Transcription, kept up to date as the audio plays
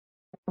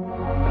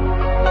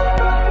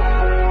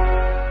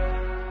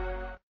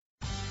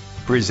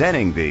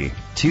Presenting the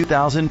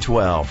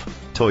 2012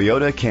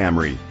 Toyota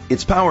Camry.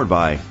 It's powered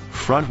by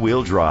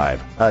front-wheel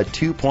drive, a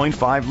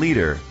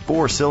 2.5-liter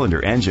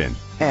four-cylinder engine,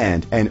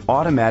 and an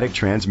automatic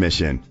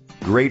transmission.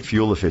 Great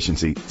fuel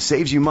efficiency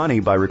saves you money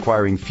by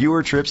requiring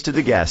fewer trips to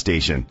the gas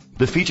station.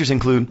 The features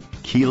include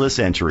keyless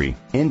entry,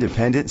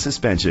 independent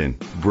suspension,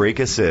 brake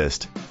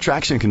assist,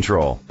 traction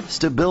control,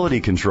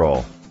 stability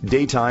control,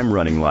 daytime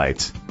running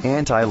lights,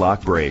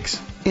 anti-lock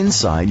brakes.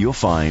 Inside you'll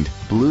find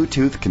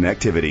Bluetooth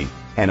connectivity,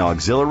 an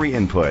auxiliary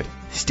input,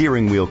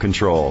 steering wheel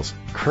controls,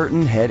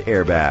 curtain head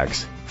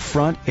airbags,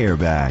 front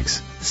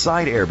airbags,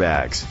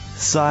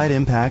 side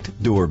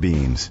impact door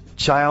beams,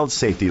 child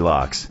safety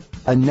locks,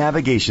 a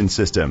navigation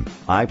system,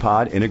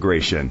 iPod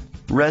integration.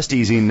 Rest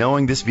easy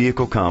knowing this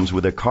vehicle comes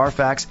with a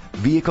Carfax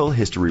Vehicle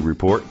History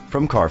Report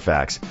from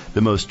Carfax,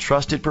 the most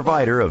trusted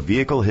provider of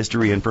vehicle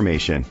history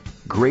information.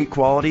 Great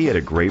quality at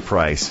a great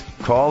price.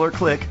 Call or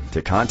click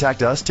to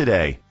contact us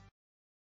today.